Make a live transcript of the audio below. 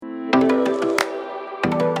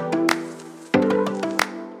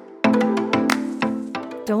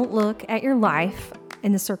Don't look at your life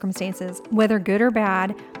and the circumstances, whether good or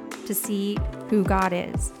bad, to see who God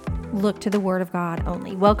is. Look to the Word of God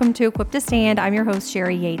only. Welcome to Equipped to Stand. I'm your host,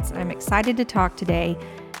 Sherry Yates. I'm excited to talk today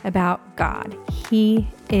about God. He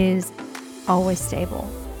is always stable.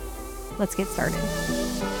 Let's get started.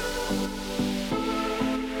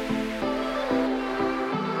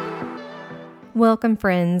 Welcome,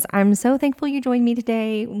 friends. I'm so thankful you joined me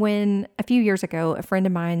today. When a few years ago, a friend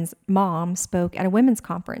of mine's mom spoke at a women's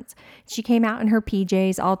conference. She came out in her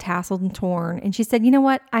PJs, all tasseled and torn, and she said, "You know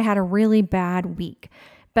what? I had a really bad week.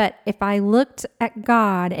 But if I looked at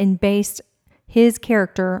God and based His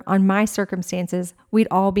character on my circumstances, we'd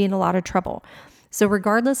all be in a lot of trouble. So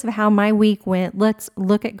regardless of how my week went, let's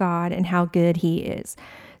look at God and how good He is."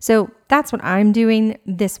 So that's what I'm doing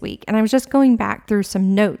this week. And I was just going back through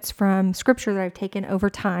some notes from scripture that I've taken over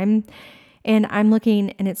time. And I'm looking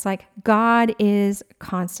and it's like, God is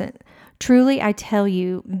constant. Truly, I tell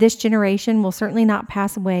you, this generation will certainly not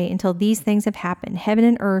pass away until these things have happened. Heaven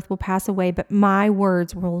and earth will pass away, but my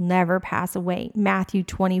words will never pass away. Matthew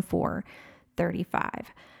 24:35.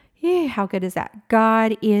 Yeah, how good is that?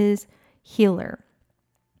 God is healer.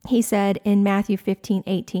 He said in Matthew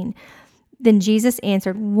 15:18, "Then Jesus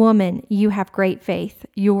answered, 'Woman, you have great faith.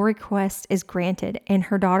 Your request is granted.' And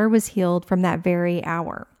her daughter was healed from that very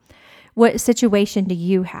hour." What situation do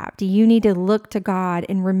you have? Do you need to look to God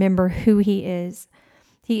and remember who He is?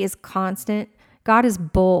 He is constant. God is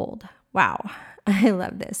bold. Wow. I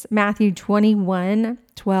love this. Matthew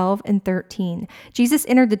 21:12 and 13. Jesus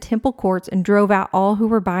entered the temple courts and drove out all who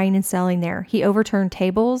were buying and selling there. He overturned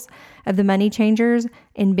tables of the money changers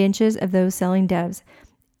and benches of those selling doves.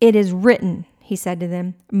 "It is written," He said to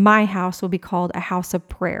them, "my house will be called a house of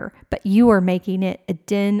prayer, but you are making it a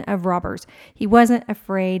den of robbers." He wasn't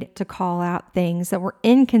afraid to call out things that were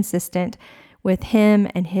inconsistent with Him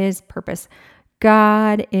and His purpose.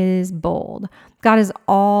 God is bold. God is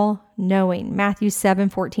all-knowing. Matthew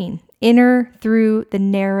 7:14. "Enter through the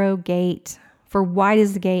narrow gate, for wide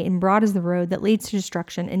is the gate and broad is the road that leads to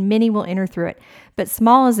destruction, and many will enter through it. But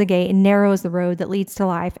small is the gate and narrow is the road that leads to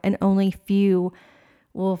life, and only few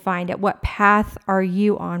will find it." What path are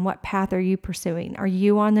you on? What path are you pursuing? Are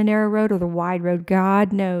you on the narrow road or the wide road?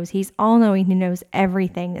 God knows. He's all-knowing. He knows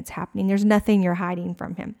everything that's happening. There's nothing you're hiding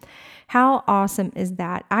from Him. How awesome is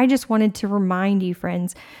that? I just wanted to remind you,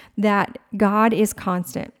 friends, that God is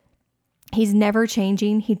constant. He's never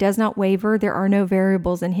changing. He does not waver. There are no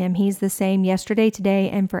variables in Him. He's the same yesterday, today,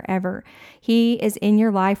 and forever. He is in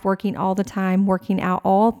your life working all the time, working out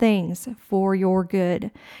all things for your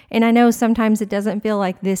good. And I know sometimes it doesn't feel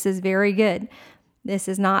like this is very good. This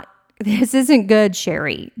isn't good,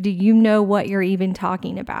 Sherry. Do you know what you're even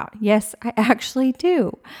talking about? Yes, I actually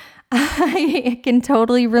do. I can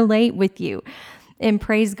totally relate with you. And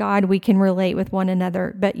praise God, we can relate with one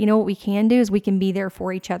another. But you know what we can do is we can be there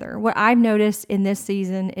for each other. What I've noticed in this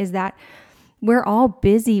season is that we're all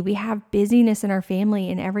busy. We have busyness in our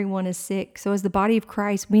family and everyone is sick. So as the body of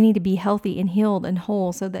Christ, we need to be healthy and healed and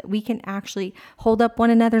whole so that we can actually hold up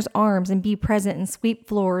one another's arms and be present and sweep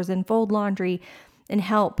floors and fold laundry and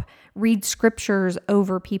help read scriptures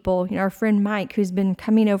over people. You know, our friend Mike, who's been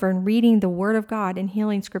coming over and reading the Word of God and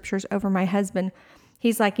healing scriptures over my husband,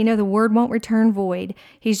 he's like, the word won't return void.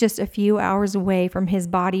 He's just a few hours away from his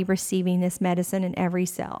body receiving this medicine in every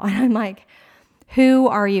cell. And I'm like, who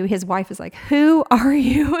are you? His wife is like, who are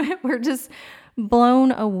you? We're just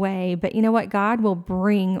blown away. But you know what? God will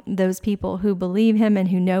bring those people who believe Him and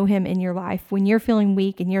who know Him in your life. When you're feeling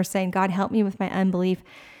weak and you're saying, "God, help me with my unbelief.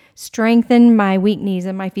 Strengthen my weak knees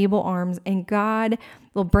and my feeble arms." And God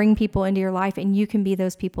will bring people into your life and you can be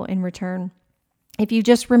those people in return. If you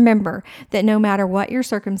just remember that no matter what your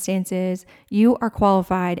circumstance is, you are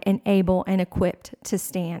qualified and able and equipped to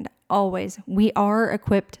stand. Always. We are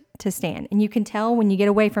equipped to stand. And you can tell when you get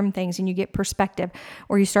away from things and you get perspective,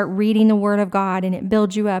 or you start reading the Word of God and it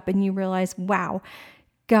builds you up and you realize, wow,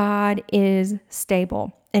 God is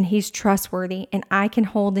stable and He's trustworthy and I can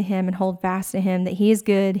hold to Him and hold fast to Him, that He is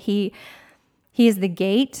good. He is the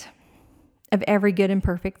gate of every good and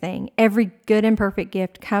perfect thing. Every good and perfect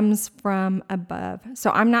gift comes from above.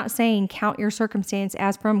 So I'm not saying count your circumstance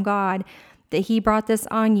as from God, that He brought this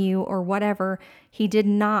on you or whatever. He did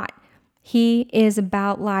not. He is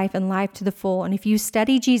about life and life to the full. And if you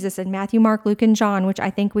study Jesus in Matthew, Mark, Luke, and John, which I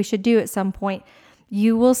think we should do at some point,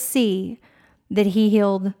 you will see that He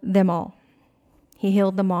healed them all. He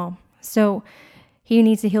healed them all. So He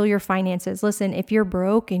needs to heal your finances. Listen, if you're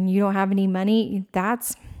broke and you don't have any money,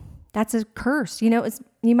 that's a curse. You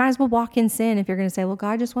might as well walk in sin if you're going to say, well,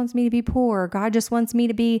 God just wants me to be poor, or God just wants me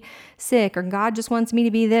to be sick, or God just wants me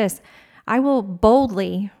to be this. I will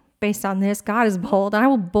boldly based on this. God is bold. And I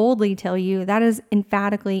will boldly tell you that is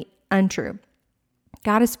emphatically untrue.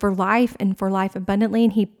 God is for life and for life abundantly,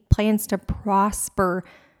 and He plans to prosper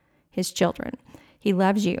His children. He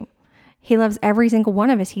loves you. He loves every single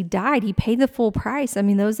one of us. He died. He paid the full price. I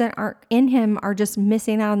mean, those that aren't in Him are just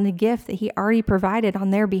missing out on the gift that He already provided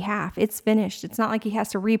on their behalf. It's finished. It's not like He has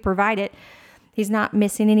to re-provide it. He's not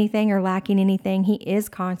missing anything or lacking anything. He is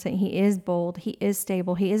constant. He is bold. He is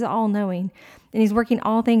stable. He is all-knowing. And He's working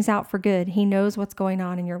all things out for good. He knows what's going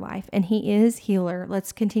on in your life. And He is healer.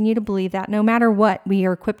 Let's continue to believe that no matter what, we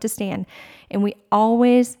are equipped to stand. And we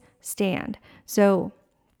always stand. So,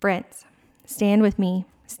 friends, stand with me.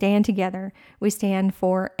 Stand together. We stand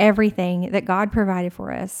for everything that God provided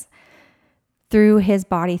for us through His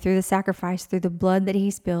body, through the sacrifice, through the blood that He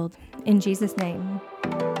spilled. In Jesus' name.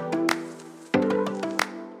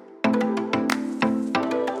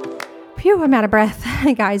 Phew, I'm out of breath.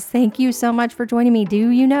 Guys, thank you so much for joining me. Do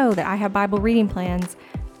you know that I have Bible reading plans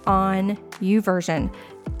on YouVersion?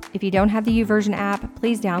 If you don't have the YouVersion app,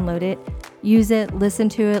 please download it. Use it, listen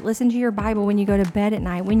to it. Listen to your Bible when you go to bed at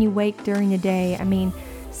night, when you wake during the day. I mean,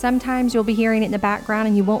 sometimes you'll be hearing it in the background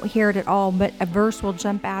and you won't hear it at all, but a verse will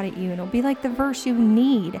jump out at you and it'll be like the verse you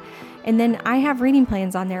need. And then I have reading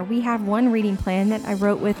plans on there. We have one reading plan that I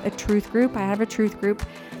wrote with a truth group. I have a truth group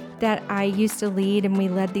that I used to lead, and we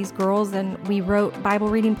led these girls and we wrote Bible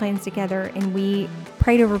reading plans together and we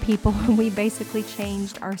prayed over people and we basically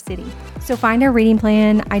changed our city. So find our reading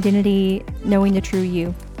plan, Identity, Knowing the True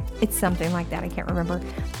You. It's something like that. I can't remember.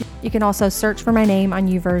 You can also search for my name on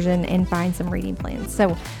YouVersion and find some reading plans.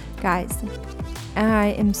 So guys, I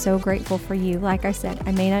am so grateful for you. Like I said,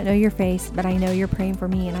 I may not know your face, but I know you're praying for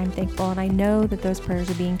me, and I'm thankful. And I know that those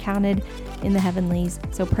prayers are being counted in the heavenlies.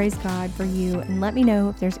 So praise God for you, and let me know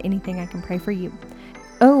if there's anything I can pray for you.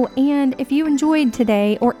 Oh, and if you enjoyed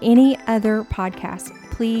today or any other podcast,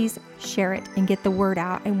 please share it and get the word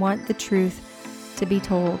out. I want the truth to be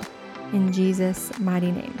told in Jesus'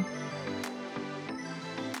 mighty name.